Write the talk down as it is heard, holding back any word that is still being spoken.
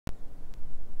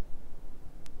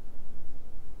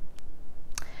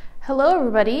Hello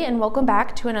everybody and welcome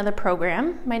back to another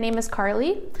program. My name is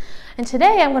Carly and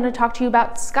today I'm going to talk to you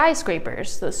about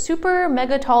skyscrapers, those super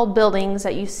mega tall buildings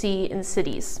that you see in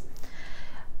cities.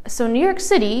 So New York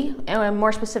City, and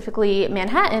more specifically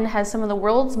Manhattan, has some of the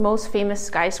world's most famous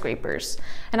skyscrapers.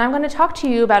 And I'm going to talk to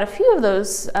you about a few of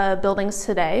those buildings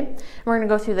today. We're going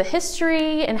to go through the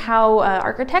history and how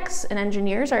architects and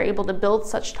engineers are able to build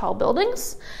such tall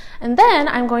buildings. And then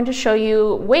I'm going to show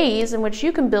you ways in which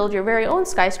you can build your very own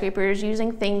skyscrapers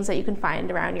using things that you can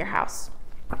find around your house.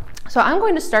 So I'm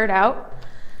going to start out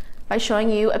by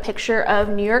showing you a picture of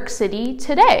New York City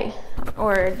today.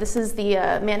 Or this is the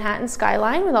Manhattan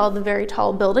skyline with all the very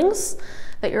tall buildings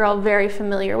that you're all very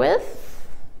familiar with.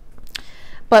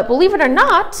 But believe it or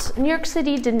not, New York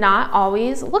City did not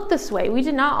always look this way. We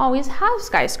did not always have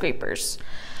skyscrapers.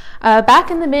 Back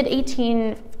in the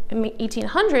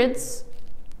mid-1800s,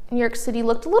 New York City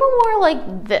looked a little more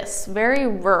like this, very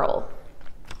rural.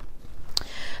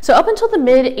 So up until the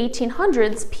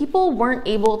mid-1800s, people weren't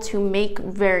able to make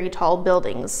very tall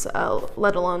buildings,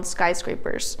 let alone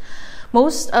skyscrapers.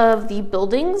 Most of the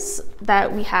buildings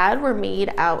that we had were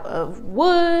made out of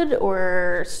wood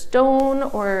or stone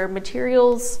or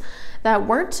materials that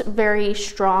weren't very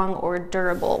strong or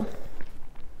durable.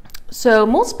 So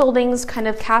most buildings kind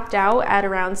of capped out at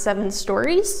around 7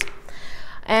 stories.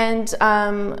 And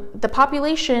the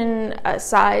population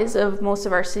size of most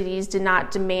of our cities did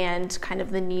not demand kind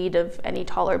of the need of any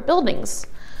taller buildings.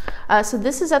 So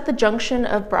this is at the junction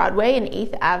of Broadway and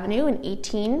 8th Avenue in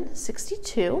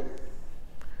 1862.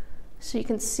 So you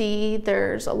can see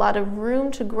there's a lot of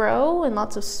room to grow and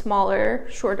lots of smaller,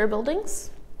 shorter buildings.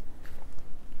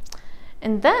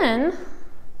 And then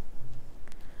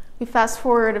we fast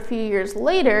forward a few years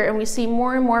later and we see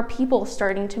more and more people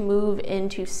starting to move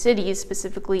into cities,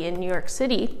 specifically in New York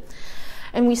City.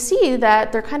 And we see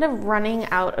that they're kind of running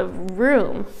out of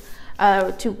room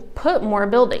to put more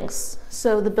buildings.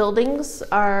 So the buildings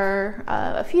are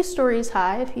a few stories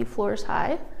high, a few floors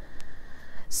high.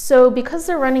 So because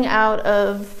they're running out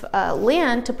of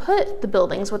land to put the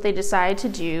buildings, what they decide to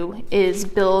do is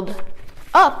build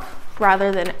up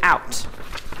rather than out.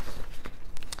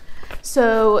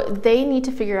 So they need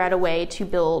to figure out a way to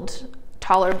build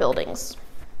taller buildings.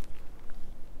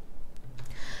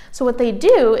 So what they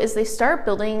do is they start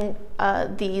building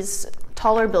these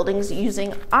taller buildings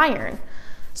using iron,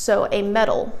 so a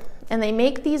metal. And they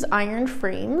make these iron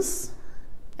frames,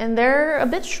 and they're a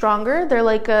bit stronger. They're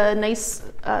like a nice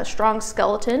strong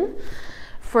skeleton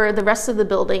for the rest of the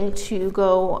building to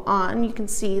go on. You can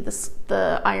see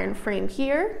the iron frame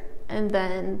here, and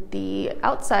then the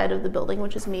outside of the building,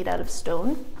 which is made out of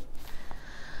stone.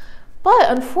 But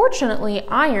unfortunately,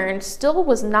 iron still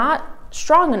was not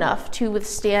strong enough to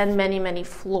withstand many, many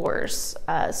floors.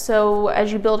 So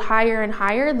as you build higher and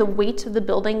higher, the weight of the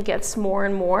building gets more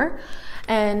and more,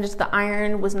 and the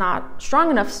iron was not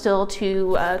strong enough still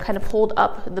to kind of hold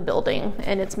up the building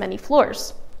and its many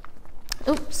floors.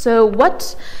 So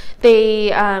what they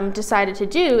decided to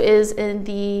do is in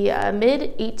the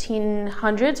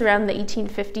mid-1800s, around the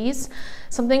 1850s,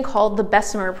 something called the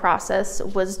Bessemer process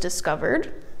was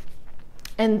discovered.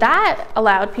 And that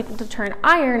allowed people to turn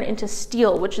iron into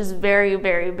steel, which is very,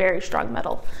 very, very strong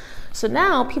metal. So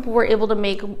now people were able to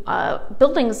make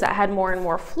buildings that had more and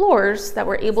more floors that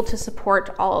were able to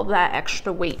support all of that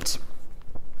extra weight.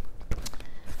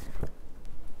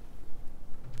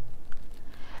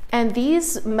 And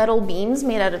these metal beams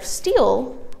made out of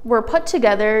steel were put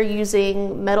together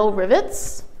using metal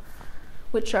rivets,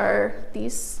 which are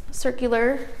these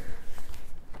circular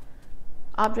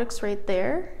objects right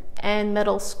there, and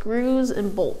metal screws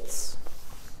and bolts,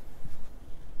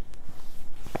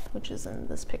 which is in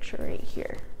this picture right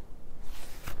here.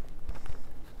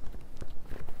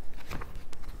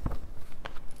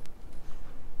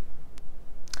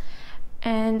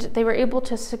 And they were able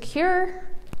to secure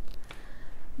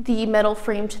the metal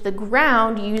frame to the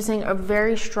ground using a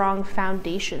very strong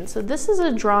foundation. So this is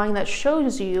a drawing that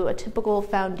shows you a typical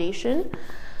foundation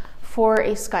for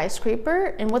a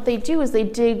skyscraper. And what they do is they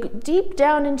dig deep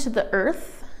down into the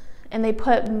earth and they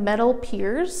put metal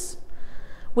piers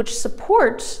which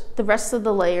support the rest of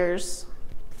the layers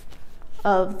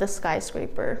of the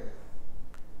skyscraper.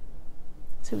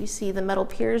 So we see the metal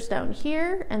piers down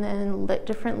here and then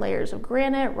different layers of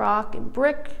granite, rock, and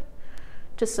brick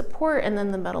to support, and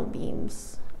then the metal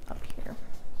beams up here.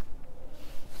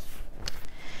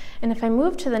 And if I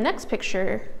move to the next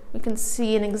picture, we can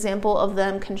see an example of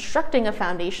them constructing a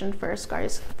foundation for a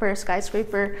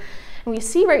skyscraper. And we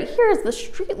see right here is the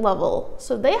street level.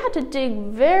 So they had to dig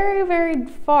very, very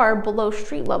far below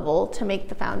street level to make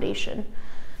the foundation.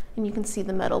 And you can see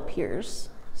the metal piers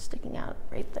sticking out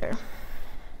right there.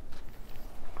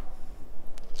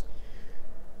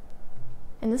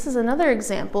 And this is another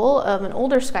example of an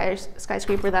older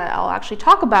skyscraper that I'll actually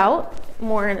talk about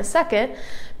more in a second,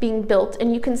 being built.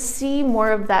 And you can see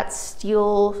more of that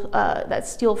steel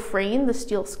frame, the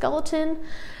steel skeleton,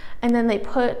 and then they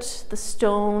put the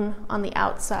stone on the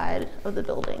outside of the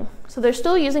building. So they're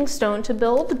still using stone to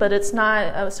build, but it's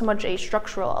not so much a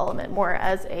structural element, more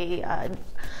as a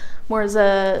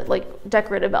like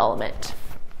decorative element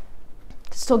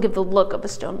to still give the look of a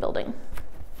stone building.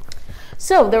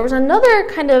 So there was another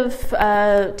kind of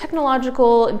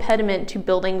technological impediment to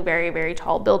building very, very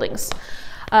tall buildings.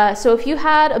 So if you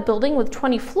had a building with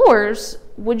 20 floors,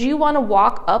 would you want to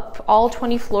walk up all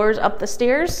 20 floors up the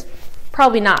stairs?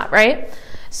 Probably not, right?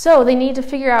 So they need to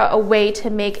figure out a way to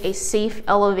make a safe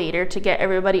elevator to get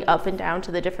everybody up and down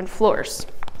to the different floors.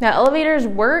 Now, elevators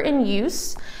were in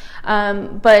use,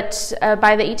 but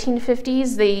by the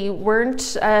 1850s, they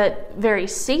weren't very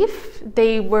safe.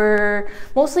 They were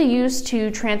mostly used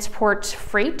to transport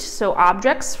freight, so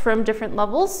objects from different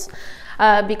levels,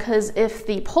 because if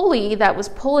the pulley that was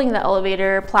pulling the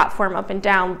elevator platform up and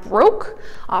down broke,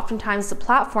 oftentimes the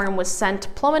platform was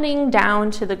sent plummeting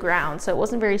down to the ground, so it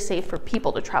wasn't very safe for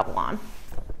people to travel on.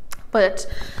 But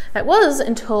that was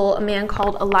until a man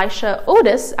called Elisha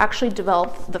Otis actually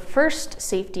developed the first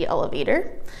safety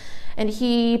elevator. And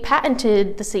he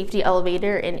patented the safety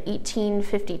elevator in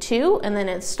 1852 and then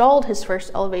installed his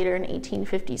first elevator in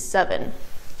 1857.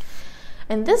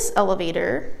 And this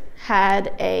elevator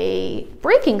had a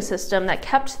braking system that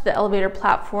kept the elevator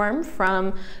platform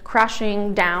from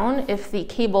crashing down if the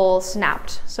cable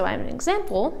snapped. So I have an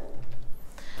example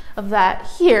of that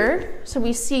here. So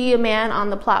we see a man on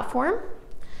the platform,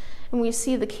 and we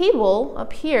see the cable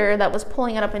up here that was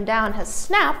pulling it up and down has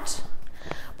snapped,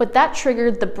 but that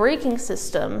triggered the braking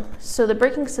system. So the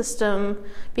braking system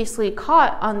basically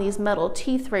caught on these metal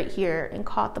teeth right here and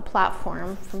caught the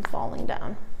platform from falling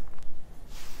down.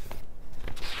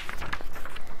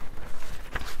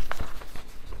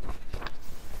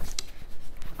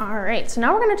 All right, so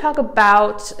now we're going to talk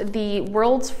about the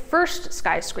world's first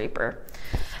skyscraper.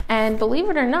 And believe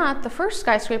it or not, the first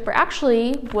skyscraper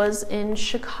actually was in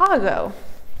Chicago.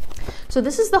 So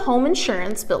this is the home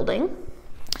insurance building.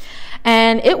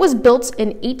 And it was built in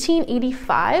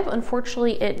 1885.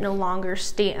 Unfortunately, it no longer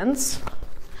stands.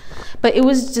 But it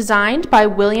was designed by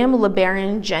William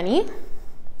LeBaron Jenney.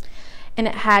 And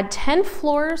it had 10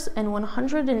 floors and it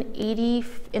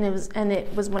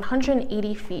was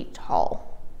 180 feet tall.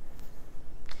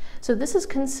 So this is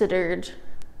considered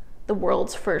the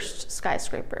world's first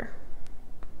skyscraper.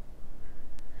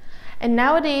 And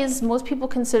nowadays, most people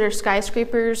consider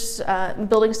skyscrapers,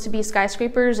 buildings to be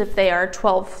skyscrapers if they are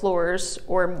 12 floors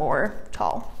or more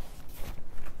tall.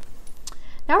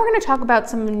 Now we're going to talk about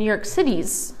some of New York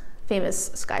City's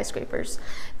famous skyscrapers.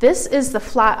 This is the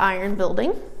Flatiron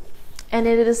Building, and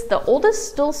it is the oldest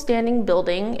still standing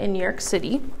building in New York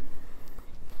City.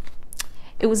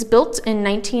 It was built in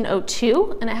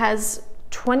 1902, and it has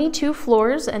 22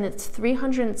 floors, and it's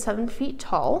 307 feet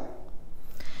tall.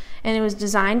 And it was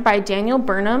designed by Daniel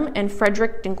Burnham and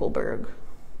Frederick Dinkelberg.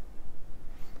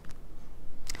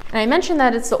 And I mentioned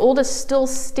that it's the oldest still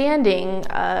standing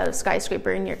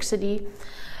skyscraper in New York City.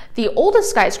 The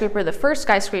oldest skyscraper, the first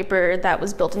skyscraper that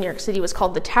was built in New York City, was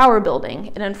called the Tower Building.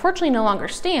 It unfortunately no longer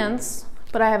stands,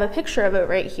 but I have a picture of it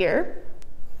right here.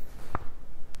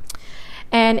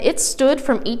 And it stood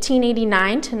from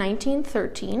 1889 to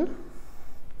 1913.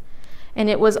 And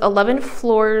it was 11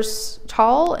 floors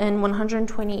tall and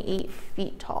 128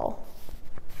 feet tall.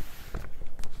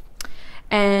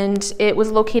 And it was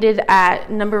located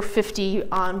at number 50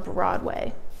 on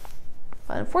Broadway.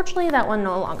 But unfortunately, that one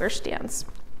no longer stands.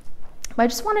 But I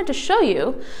just wanted to show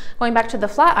you, going back to the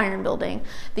Flatiron Building,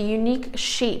 the unique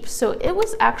shape. So it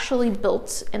was actually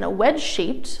built in a wedge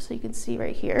shaped, so you can see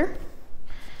right here,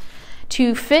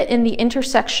 to fit in the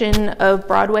intersection of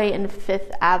Broadway and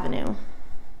Fifth Avenue.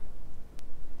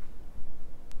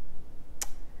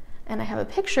 And I have a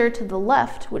picture to the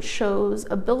left which shows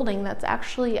a building that's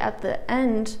actually at the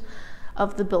end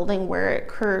of the building where it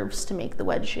curves to make the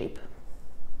wedge shape.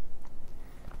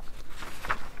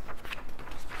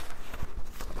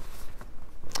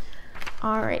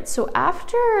 All right, so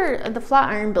after the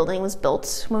Flatiron Building was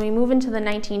built, when we move into the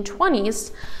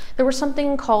 1920s, there was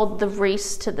something called the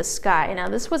Race to the Sky. Now,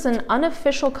 this was an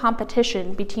unofficial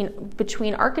competition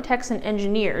between architects and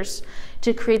engineers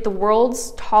to create the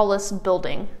world's tallest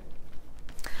building.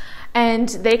 And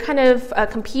they kind of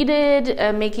competed,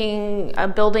 making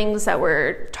buildings that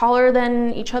were taller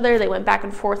than each other. They went back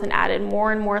and forth and added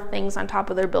more and more things on top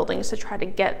of their buildings to try to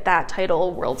get that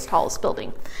title, world's tallest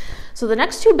building. So the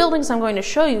next two buildings I'm going to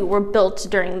show you were built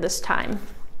during this time.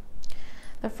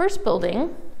 The first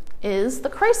building is the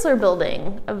Chrysler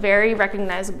Building, a very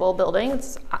recognizable building.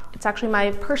 It's actually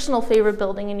my personal favorite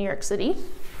building in New York City.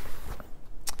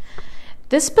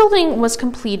 This building was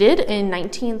completed in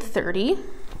 1930.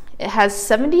 It has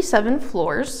 77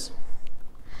 floors,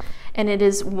 and it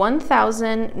is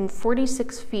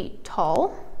 1,046 feet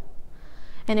tall,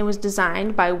 and it was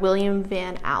designed by William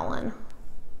Van Allen.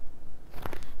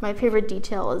 My favorite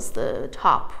detail is the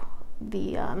top,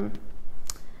 the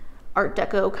Art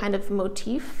Deco kind of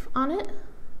motif on it.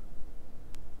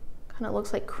 Kind of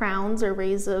looks like crowns or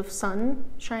rays of sun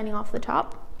shining off the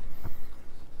top.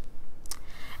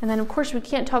 And then, of course, we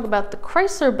can't talk about the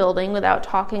Chrysler Building without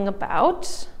talking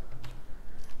about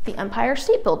the Empire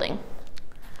State Building,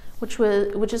 which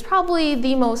is probably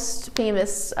the most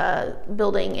famous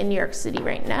building in New York City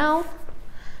right now.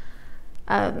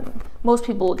 Most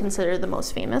people would consider the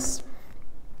most famous.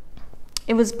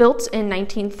 It was built in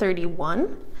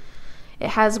 1931. It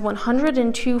has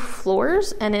 102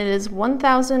 floors, and it is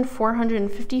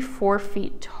 1,454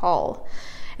 feet tall.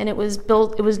 And it was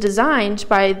designed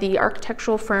by the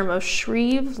architectural firm of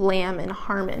Shreve, Lamb, and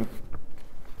Harmon.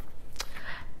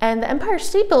 And the Empire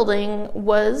State Building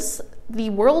was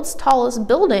the world's tallest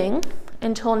building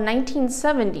until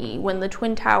 1970, when the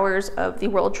twin towers of the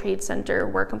World Trade Center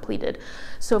were completed.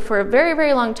 So for a very,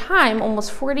 very long time,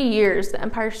 almost 40 years, the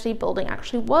Empire State Building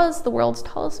actually was the world's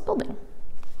tallest building.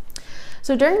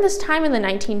 So during this time in the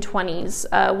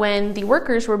 1920s, when the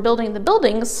workers were building the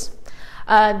buildings,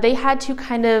 they had to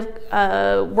kind of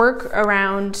work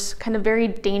around kind of very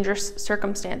dangerous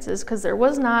circumstances, because there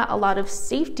was not a lot of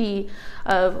safety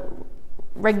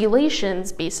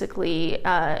regulations, basically,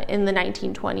 in the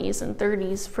 1920s and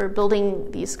 30s for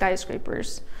building these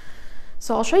skyscrapers.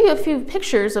 So I'll show you a few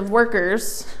pictures of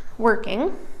workers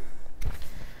working.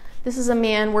 This is a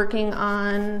man working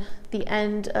on the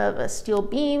end of a steel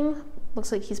beam.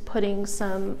 Looks like he's putting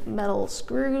some metal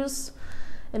screws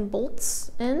and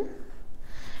bolts in.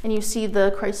 And you see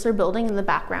the Chrysler Building in the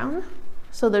background.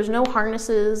 So there's no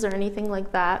harnesses or anything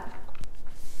like that.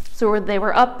 So they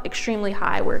were up extremely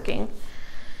high working.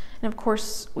 And of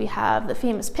course, we have the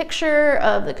famous picture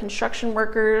of the construction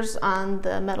workers on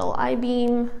the metal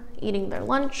I-beam eating their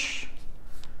lunch.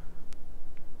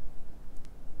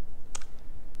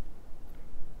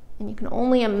 And you can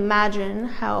only imagine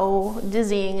how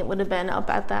dizzying it would have been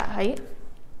up at that height.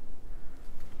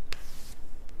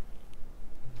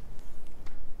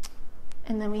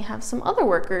 And then we have some other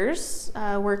workers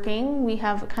working. We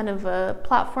have kind of a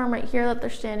platform right here that they're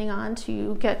standing on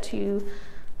to get to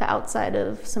the outside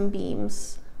of some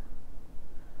beams.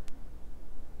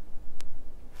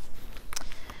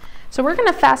 So we're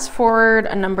going to fast forward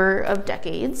a number of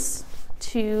decades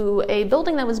to a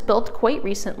building that was built quite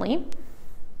recently,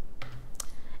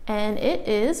 and it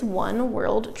is One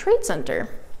World Trade Center.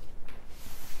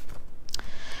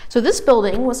 So this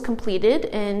building was completed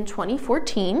in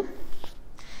 2014.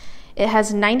 It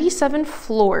has 97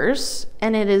 floors,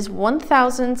 and it is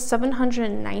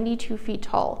 1,792 feet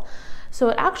tall. So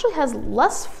it actually has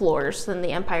less floors than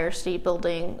the Empire State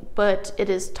Building, but it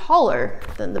is taller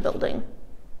than the building.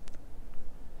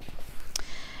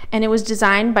 And it was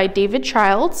designed by David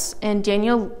Childs and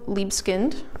Daniel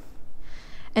Libeskind,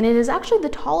 and it is actually the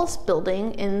tallest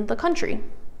building in the country.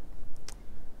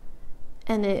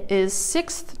 And it is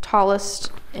 6th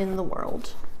tallest in the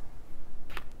world.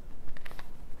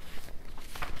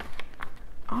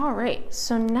 All right,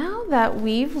 so now that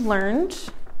we've learned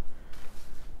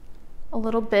a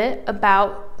little bit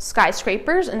about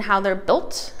skyscrapers and how they're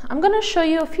built, I'm going to show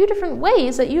you a few different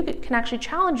ways that you can actually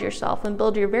challenge yourself and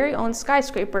build your very own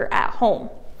skyscraper at home.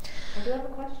 I do have a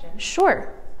question.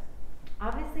 Sure.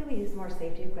 Obviously, we use more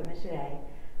safety equipment today,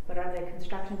 but are the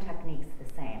construction techniques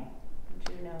the same?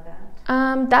 Do you know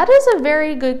that? That is a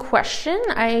very good question.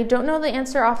 I don't know the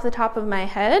answer off the top of my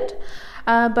head.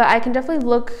 But I can definitely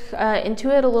look into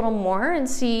it a little more and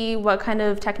see what kind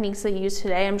of techniques they use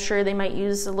today. I'm sure they might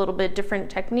use a little bit different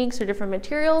techniques or different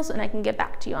materials, and I can get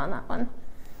back to you on that one.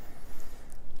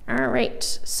 All right,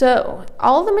 so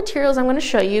all the materials I'm going to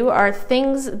show you are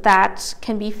things that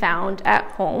can be found at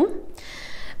home.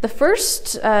 The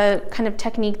first kind of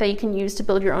technique that you can use to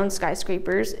build your own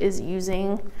skyscrapers is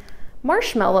using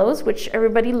marshmallows, which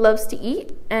everybody loves to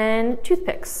eat, and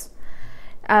toothpicks.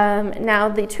 Now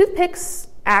the toothpicks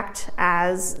act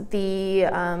as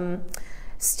the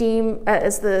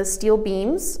steel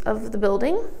beams of the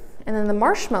building, And then the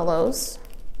marshmallows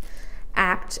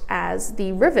act as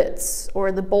the rivets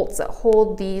or the bolts that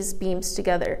hold these beams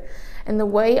together. And the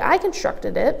way I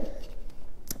constructed it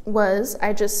was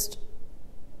I just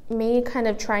made kind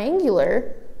of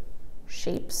triangular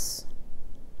shapes.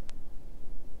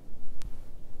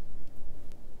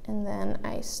 And then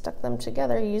I stuck them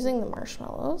together using the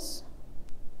marshmallows.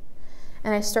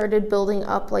 And I started building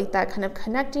up like that, kind of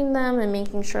connecting them and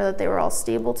making sure that they were all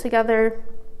stable together.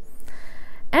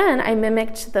 And I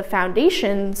mimicked the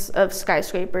foundations of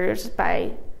skyscrapers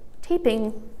by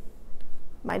taping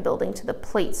my building to the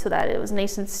plate so that it was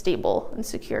nice and stable and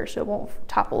secure so it won't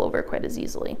topple over quite as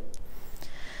easily.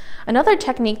 Another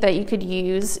technique that you could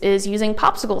use is using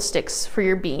popsicle sticks for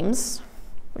your beams,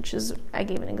 which is, I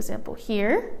gave an example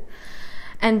here.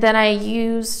 And then I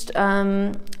used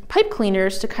pipe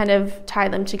cleaners to kind of tie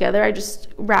them together. I just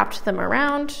wrapped them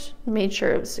around, made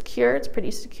sure it was secure. It's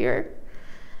pretty secure.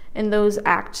 And those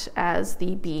act as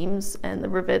the beams and the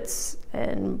rivets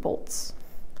and bolts.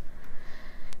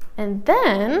 And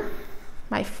then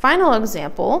my final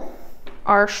example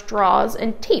are straws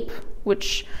and tape,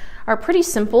 which are pretty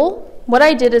simple. What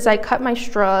I did is I cut my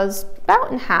straws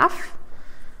about in half,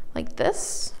 like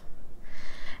this.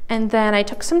 And then I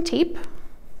took some tape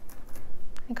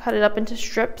and cut it up into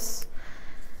strips.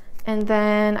 And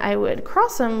then I would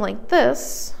cross them like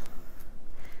this,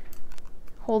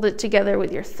 hold it together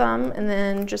with your thumb, and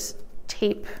then just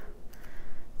tape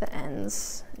the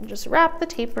ends and just wrap the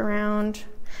tape around.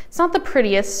 It's not the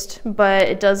prettiest, but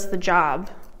it does the job.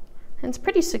 And it's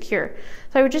pretty secure.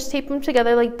 So I would just tape them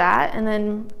together like that and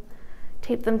then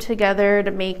tape them together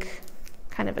to make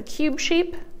kind of a cube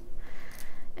shape.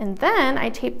 And then I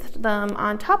taped them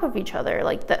on top of each other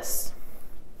like this.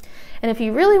 And if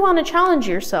you really want to challenge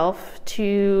yourself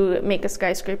to make a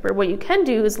skyscraper, what you can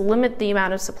do is limit the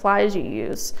amount of supplies you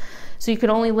use. So you can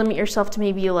only limit yourself to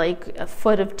maybe like a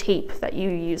foot of tape that you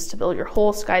use to build your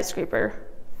whole skyscraper.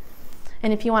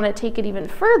 And if you want to take it even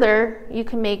further, you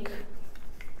can make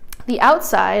the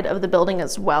outside of the building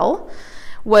as well.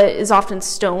 What is often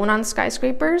stone on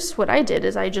skyscrapers, what I did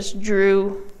is I just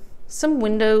drew some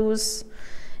windows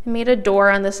and made a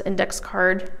door on this index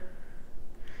card.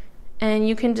 And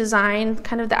you can design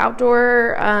kind of the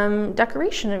outdoor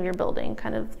decoration of your building,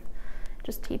 kind of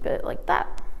just tape it like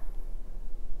that,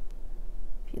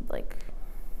 if you'd like.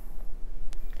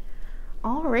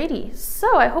 Alrighty,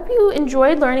 so I hope you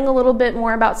enjoyed learning a little bit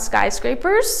more about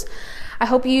skyscrapers. I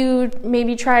hope you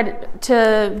maybe tried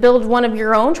to build one of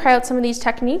your own, try out some of these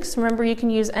techniques. Remember, you can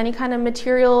use any kind of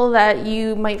material that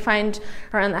you might find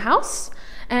around the house.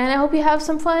 And I hope you have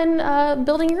some fun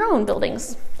building your own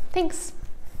buildings. Thanks.